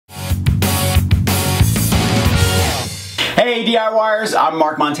DIYers, I'm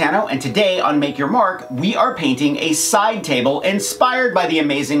Mark Montano, and today on Make Your Mark, we are painting a side table inspired by the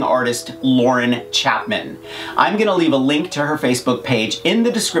amazing artist Lauren Chapman. I'm gonna leave a link to her Facebook page in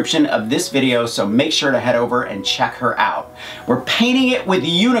the description of this video, so make sure to head over and check her out. We're painting it with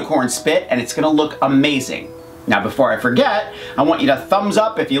unicorn spit, and it's gonna look amazing. Now, before I forget, I want you to thumbs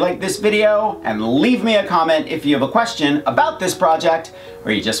up if you like this video, and leave me a comment if you have a question about this project,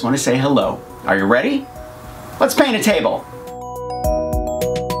 or you just want to say hello. Are you ready? Let's paint a table.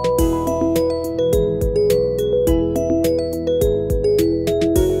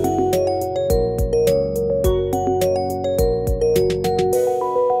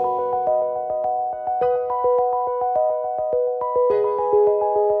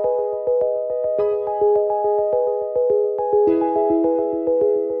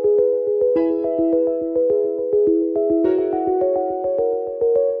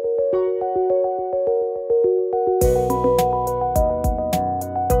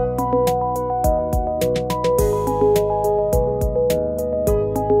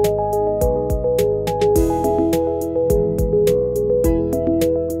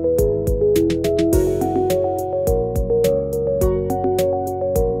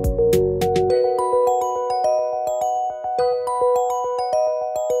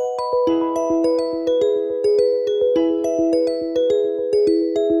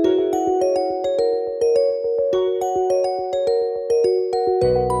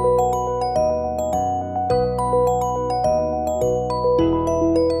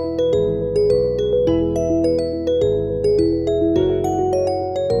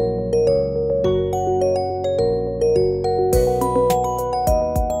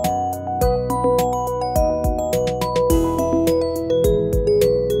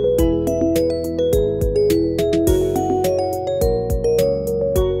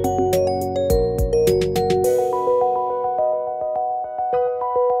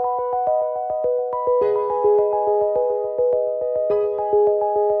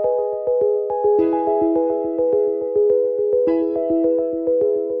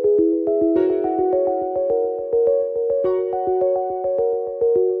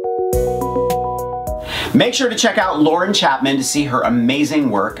 Make sure to check out Lauren Chapman to see her amazing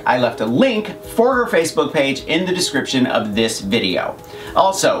work. I left a link for her Facebook page in the description of this video.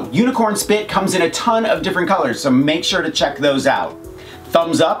 Also, unicorn spit comes in a ton of different colors, so make sure to check those out.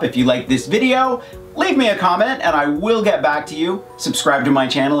 Thumbs up if you like this video, leave me a comment and I will get back to you. Subscribe to my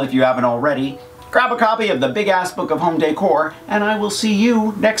channel if you haven't already. Grab a copy of the Big Ass Book of Home Decor, and I will see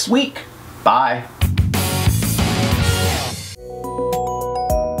you next week. Bye.